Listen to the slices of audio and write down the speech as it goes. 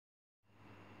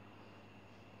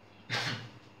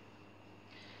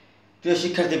প্রিয়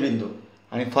শিক্ষার্থীবৃন্দ,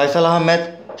 আমি ফয়সাল আহমেদ,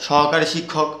 সহকারী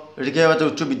শিক্ষক, রিকাবাজার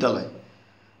উচ্চ বিদ্যালয়।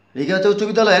 রিকাবাজার উচ্চ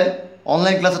বিদ্যালয়ের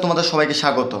অনলাইন ক্লাসে তোমাদের সবাইকে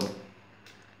স্বাগত।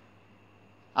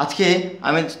 আজকে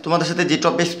আমি তোমাদের সাথে যে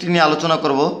টপিকটি নিয়ে আলোচনা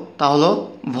করব তা হলো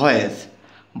ভয়েস।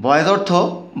 ভয়েস অর্থ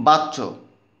বাচ্য।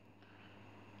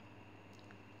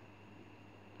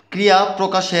 ক্রিয়া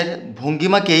প্রকাশের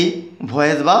ভঙ্গিমাকেই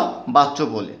ভয়েস বা বাচ্য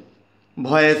বলে।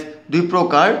 ভয়েস দুই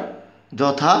প্রকার,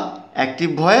 যথা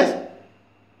অ্যাক্টিভ ভয়েস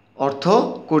অর্থ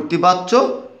কর্তৃবাচ্য,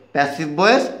 প্যাসিভ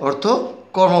ভয়েস অর্থ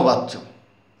কর্মবাচ্য।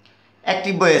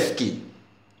 অ্যাক্টিভ ভয়েস কি?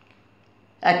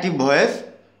 অ্যাক্টিভ ভয়েস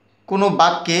কোনো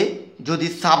বাক্যে যদি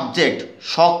সাবজেক্ট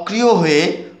সক্রিয় হয়ে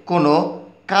কোনো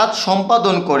কাজ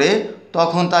সম্পাদন করে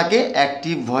তখন তাকে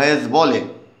অ্যাক্টিভ ভয়েস বলে।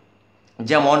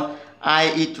 যেমন I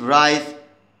eat rice,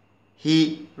 he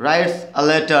writes a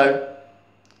letter.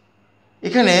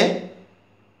 এখানে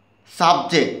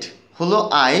সাবজেক্ট হলো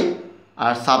আই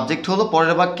আর সাবজেক্ট হলো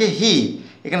পরের বাক্যে হি।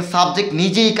 এখানে সাবজেক্ট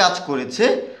নিজেই কাজ করেছে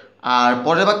আর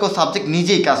পরের বাক্য সাবজেক্ট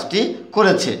নিজেই কাজটি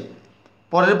করেছে।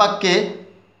 পরের বাক্যে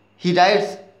হি রাইটস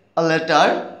আ লেটার,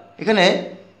 এখানে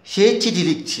সে চিঠি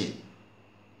লিখছে।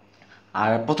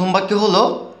 আর প্রথম বাক্য হলো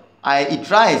আই ইট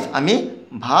রাইস, আমি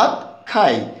ভাত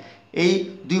খাই। এই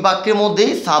দুই বাক্যের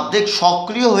মধ্যেই সাবজেক্ট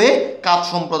সক্রিয় হয়ে কাজ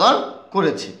সম্পাদন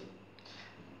করেছে,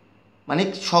 মানে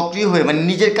সক্রিয় হয়ে মানে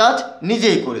নিজের কাজ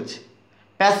নিজেই করেছে।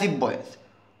 প্যাসিভ ভয়েস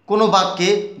কোনো বাক্যে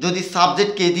যদি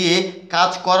সাবজেক্টকে দিয়ে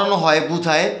কাজ করানো হয়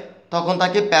বুঝায় তখন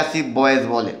তাকে প্যাসিভ ভয়েস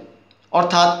বলে।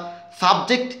 অর্থাৎ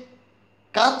সাবজেক্ট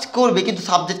কাজ করবে কিন্তু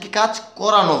সাবজেক্টকে কাজ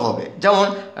করানো হবে। যেমন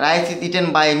rice is eaten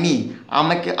by me,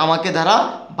 আমাকে দ্বারা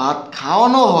ভাত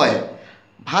খাওয়ানো হয়।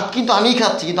 ভাত কিন্তু আমিই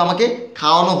খাচ্ছি কিন্তু আমাকে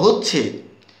খাওয়ানো হচ্ছে।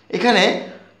 এখানে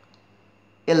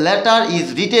a letter is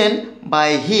written by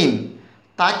him,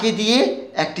 তাকে দিয়ে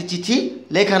একটি চিঠি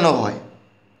লেখানো হয়।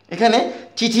 এখানে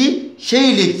চিঠি সেই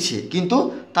লিখছে কিন্তু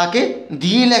তাকে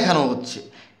দিয়ে লেখানো হচ্ছে।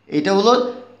 এটা হলো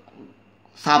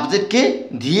সাবজেক্টকে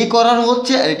দিয়ে করানো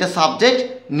হচ্ছে আর এটা সাবজেক্ট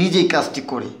নিজেই কাজটি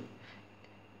করে।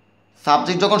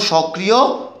 সাবজেক্ট যখন সক্রিয়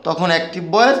তখন অ্যাক্টিভ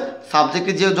ভয়েস,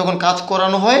 সাবজেক্টকে যে যখন কাজ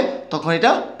করানো হয় তখন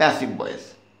এটা প্যাসিভ ভয়েস।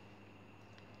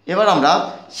 এবার আমরা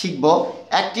শিখব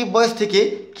অ্যাক্টিভ ভয়েস থেকে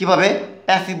কিভাবে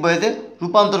প্যাসিভ ভয়েসে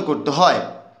রূপান্তর করতে হয়।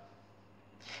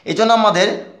 এই জন্য আমাদের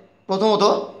প্রথমত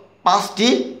 5টি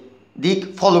দিক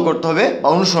ফলো করতে হবে বা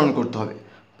অনুসরণ করতে হবে।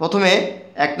 প্রথমে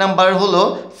 1 নাম্বার হলো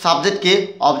সাবজেক্টকে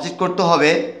অবজেক্ট করতে হবে।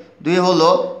 2 হলো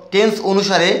টেন্স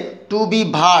অনুসারে টু বি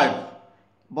ভার্ব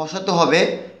বসাতে হবে।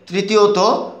 তৃতীয়ত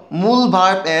মূল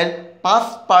ভার্ব এর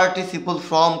পাস্ট পার্টিসিপল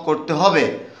ফর্ম করতে হবে।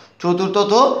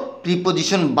 চতুর্থত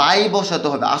প্রিপোজিশন বাই বসাতে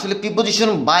হবে। আসলে প্রিপোজিশন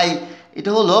বাই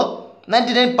এটা হলো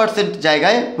 99%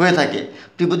 জায়গায় হয়ে থাকে।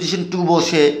 প্রিপোজিশন টু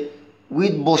বসে,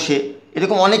 উইথ বসে,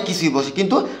 এরকম অনেক কিছুই বসে,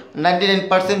 কিন্তু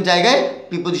 99% জায়গায়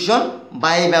প্রিপোজিশন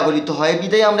বাই ব্যবহৃত হয়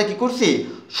বিধায় আমরা কি করছি,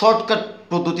 শর্টকাট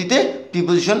পদ্ধতিতে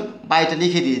প্রিপোজিশন বাইটা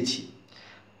লিখে দিয়েছি।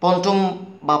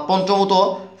 পঞ্চমত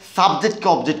সাবজেক্টকে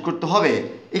অবজেক্ট করতে হবে।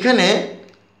 এখানে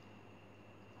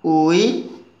উই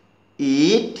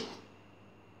ইট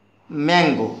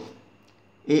ম্যাঙ্গো,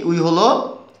 এই উই হলো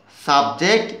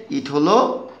সাবজেক্ট, ইট হলো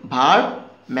ভার্ব,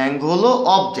 ম্যাঙ্গো হলো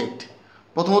অবজেক্ট।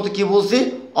 প্রথমত কি বলছি,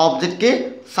 অবজেক্টকে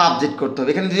সাবজেক্ট করতে হবে।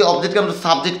 এখানে যদি অবজেক্টকে আমরা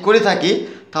সাবজেক্ট করে থাকি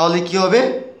তাহলে কি হবে,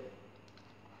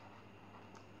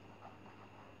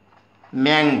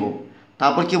 ম্যাঙ্গো।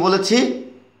 তারপর কি বলেছি,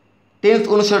 টেন্স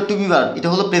অনুসারে টু বি ভার্ব, এটা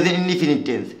হলো present indefinite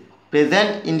tense.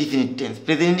 Present indefinite tense,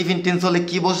 present indefinite tense হলে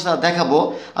কি বসে দেখাবো।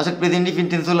 আসলে প্রেজেন্ট ইনডিফিনিট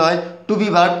টেন্স হলে হয় two be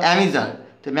verb am is আর,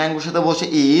 তো ম্যাঙ্গোর সাথে বসে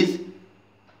ইজ,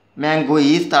 ম্যাঙ্গো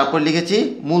ইজ। তারপর লিখেছি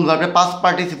মূল ভার্বের পাস্ট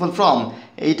পার্টিসিপল ফর্ম,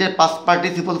 এইটার পাস্ট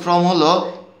পার্টিসিপল ফর্ম হলো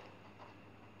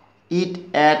ইট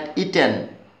অ্যাট ইটেন।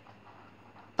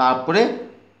 তারপরে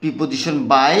প্রিপোজিশন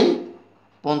বাই।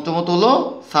 পঞ্চমত হলো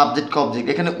সাবজেক্ট অবজেক্ট,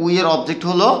 এখানে উই এর অবজেক্ট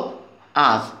হলো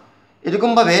আজ।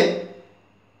 এরকমভাবে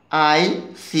আই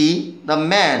সি দ্য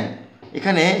ম্যান,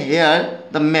 এখানে হেয়ার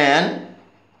দ্য ম্যান,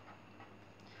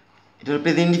 এটা হলো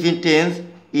প্রেজেন্ট ইনডিফিনিট টেন্স।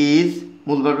 ইজ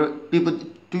মূল ভার্ব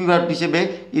টু বি ভার্ব হিসেবে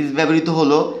ইজ ব্যবহৃত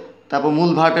হলো। তারপর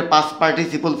মূল ভার্বের পাস্ট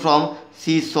পার্টিসিপল ফর্ম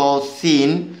সি স সিন।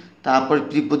 তারপর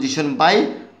প্রিপোজিশন বাই,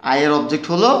 আই এর অবজেক্ট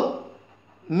হলো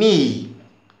মি।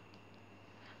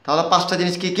 তাহলে 5টা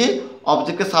জিনিস কি কি,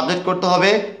 অবজেক্টকে সাবজেক্ট করতে হবে,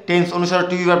 টেন্স অনুসারে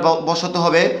টু বি ভার্ব বসাতে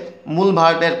হবে, মূল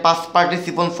ভার্বের পাস্ট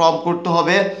পার্টিসিপল ফর্ম করতে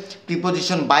হবে,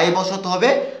 প্রিপোজিশন বাই বসাতে হবে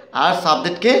আর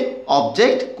সাবজেক্টকে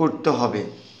অবজেক্ট করতে হবে।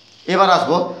 এবার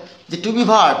আসবো যে টু বি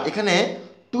ভার্ব, এখানে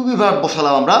টু বি ভার্ব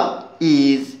বসালাম আমরা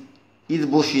ইজ, ইজ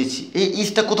বসিয়েছি। এই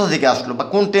ইজটা কোথা থেকে আসলো বা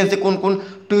কোন টেন্সে কোন কোন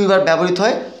টু বি ভার্ব ব্যবহৃত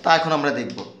হয় তা এখন আমরা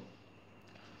দেখব।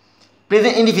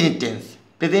 Present indefinite tense,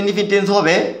 present indefinite tense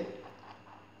হবে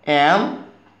অ্যাম,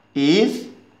 is,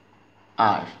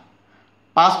 R.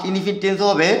 Past indefinite tense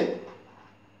হবে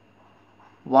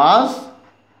ওয়াজ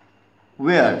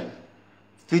ওয়্যার,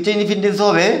 ফিউচার ইনডিফিনিট টেন্স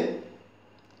হবে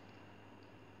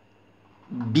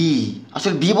বি।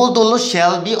 আসলে বি বলতে হলো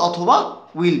শ্যাল বি অথবা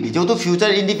উইল বি, যেহেতু ফিউচার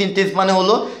ইনডিফিনিট টেন্স মানে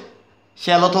হলো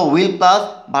শ্যাল অথবা উইল প্লাস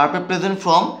ভার্বের প্রেজেন্ট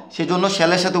ফর্ম, সেজন্য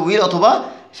শ্যালের সাথে উইল অথবা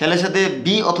শ্যালের সাথে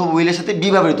বি অথবা উইলের সাথে বি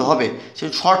ব্যবহৃত হবে, সে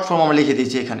শর্ট ফর্ম আমরা লিখে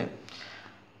দিয়েছি এখানে।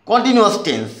 কন্টিনিউয়াস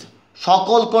টেন্স,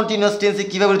 সকল কন্টিনিউয়াস টেন্সে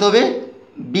কী ব্যবহৃত হবে?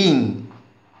 বিং।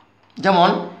 যেমন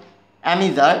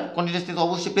অ্যামিজার কন্টিনিউয়াস টেন্স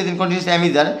অবশ্যই present continuous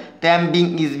am is are, tame being,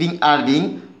 is being, are being.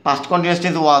 Past continuous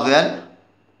tense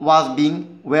was being,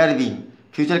 wire being.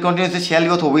 Future continuous shall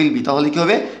be অথবা উইল বি, তাহলে কী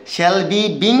হবে? Shall be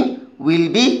being, will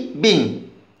be being.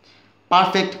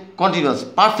 Perfect continuous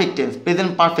perfect tense,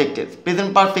 present perfect tense, present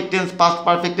perfect tense, past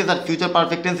perfect tense R future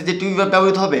perfect টেন্সে যে two be verb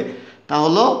ব্যবহৃত হবে তা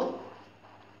হলো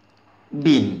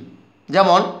বিন।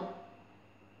 যেমন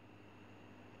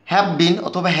হ্যাভ বিন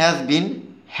অথবা has been,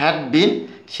 had been,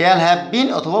 shall have been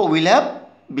অথবা will have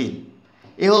been.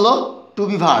 এ হলো two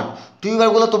be verb. Two B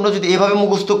ভার্বগুলো তোমরা যদি এভাবে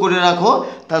মুখস্থ করে রাখো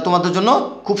তাহলে তোমাদের জন্য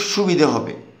খুব সুবিধে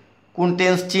হবে। কোন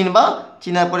টেন্স চিনবা,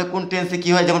 চিনার পরে কোন টেন্সে কী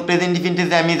হয়, যেমন প্রেজেন্ট ইনডিফিনিট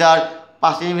টেন্সে অ্যামিজার,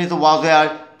 পাস্ট ইনডিফিনিট টেন্সে ওয়াজ ওয়্যার,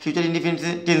 ফিউচার ইনডিফিনিট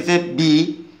টেন্সে বি,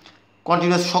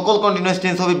 কন্টিনিউয়াস সকল কন্টিনিউয়াস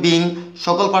টেন্স হবে বিং,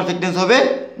 সকল পারফেক্ট টেন্স হবে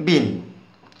বিন।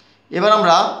 এবার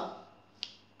আমরা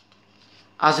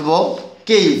আসবো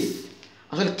কেস।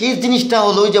 আসলে কেস জিনিসটা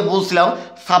হলো ওই যে বলছিলাম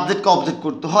সাবজেক্টকে অবজেক্ট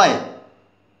করতে হয়,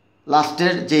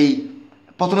 লাস্টের যেই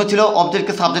প্রথমে ছিল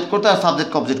অবজেক্টকে সাবজেক্ট করতে আর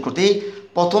সাবজেক্টকে অবজেক্ট করতে। এই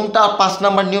প্রথমটা আর 5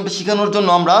 নাম্বার নিয়মটা শেখানোর জন্য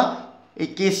আমরা এই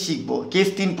কেস শিখব। কেস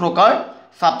 3 প্রকার: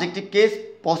 subjective case,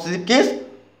 possessive case,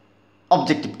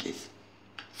 objective case.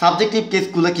 Subjective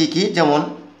কেসগুলো কী কী? যেমন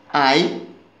আই,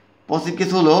 পসেসিভ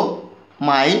কেস হলো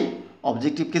মাই,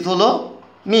 অবজেক্টিভ কেস হলো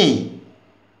me.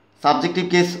 Subjective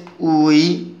case we,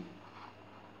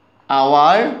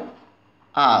 hour,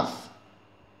 us.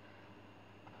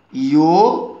 You,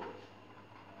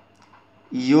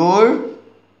 your,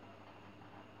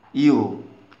 you.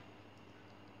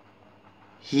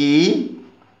 He,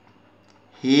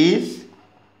 his,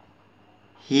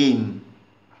 him.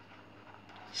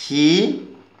 She,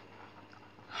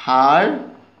 her,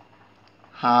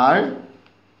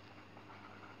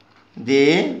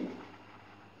 they,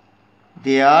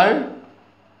 their,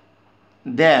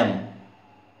 them.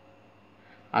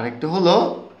 আরেকটা হলো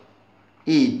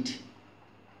it,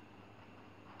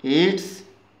 its,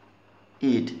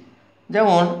 it।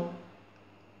 যেমন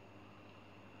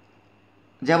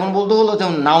বলতে হলো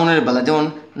যেমন নাউনের বেলা, যেমন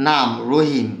নাম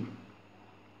রহিম,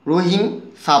 রহিম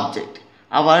সাবজেক্ট,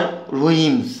 আবার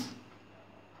রহিমস,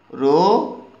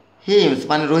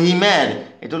 মানে রহিমের,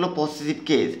 এটা হলো পসেসিভ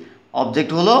কেস,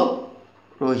 অবজেক্ট হলো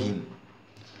রহিম।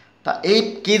 তা এই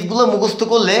কেসগুলো মুখস্থ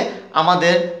করলে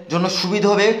আমাদের জন্য সুবিধা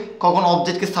হবে কখন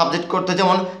অবজেক্টকে সাবজেক্ট করতে।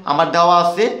 যেমন আমার দেওয়া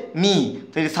আছে মি,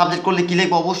 তো এই সাবজেক্ট করলে কী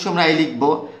লিখবো? অবশ্যই আমরা এই লিখবো।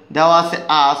 দেওয়া আছে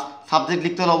আস, সাবজেক্ট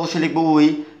লিখতে হলে অবশ্যই লিখবো উই।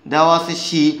 দেওয়া আছে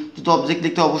সি, যদি অবজেক্ট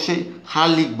লিখতে অবশ্যই হার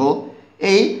লিখবো।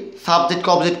 এই সাবজেক্টকে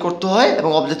অবজেক্ট করতে হয়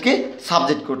এবং অবজেক্টকে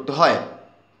সাবজেক্ট করতে হয়।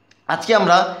 আজকে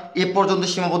আমরা এ পর্যন্ত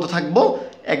সীমাবদ্ধ থাকবো।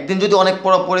 একদিন যদি অনেক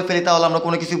পড়ে ফেলি তাহলে আমরা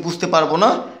কোনো কিছু বুঝতে পারবো না।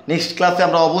 নেক্সট ক্লাসে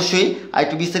আমরা অবশ্যই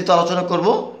আরেকটু বিস্তারিত আলোচনা করব।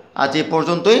 আজ এ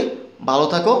পর্যন্তই, ভালো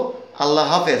থাকো, আল্লাহ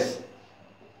হাফেজ।